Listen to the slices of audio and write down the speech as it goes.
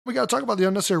We got to talk about the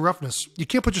unnecessary roughness. You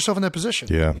can't put yourself in that position.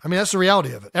 Yeah. I mean, that's the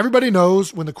reality of it. Everybody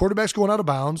knows when the quarterback's going out of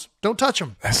bounds, don't touch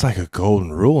him. That's like a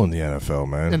golden rule in the NFL,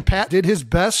 man. And Pat did his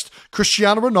best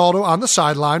Cristiano Ronaldo on the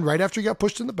sideline right after he got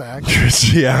pushed in the back.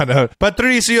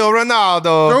 Patricio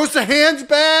Ronaldo. Throws the hands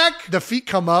back. The feet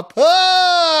come up.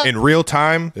 Ah! In real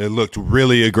time, it looked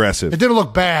really aggressive. It didn't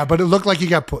look bad, but it looked like he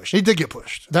got pushed. He did get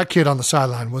pushed. That kid on the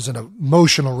sideline was an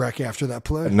emotional wreck after that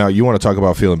play. Now, you want to talk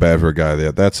about feeling bad for a guy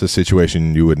there. That's a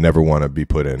situation you would never want to be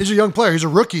put in. He's a young player. He's a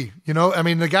rookie. You know, I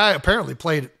mean, the guy apparently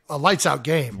played a lights-out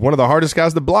game. One of the hardest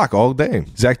guys to block all day.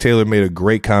 Zach Taylor made a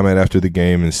great comment after the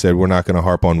game and said, we're not going to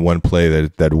harp on one play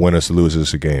that win us, lose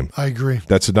us a game. I agree.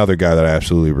 That's another guy that I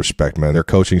absolutely respect, man. Their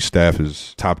coaching staff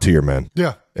is top tier, man.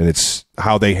 Yeah. And it's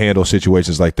how they handle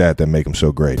situations like that make them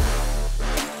so great.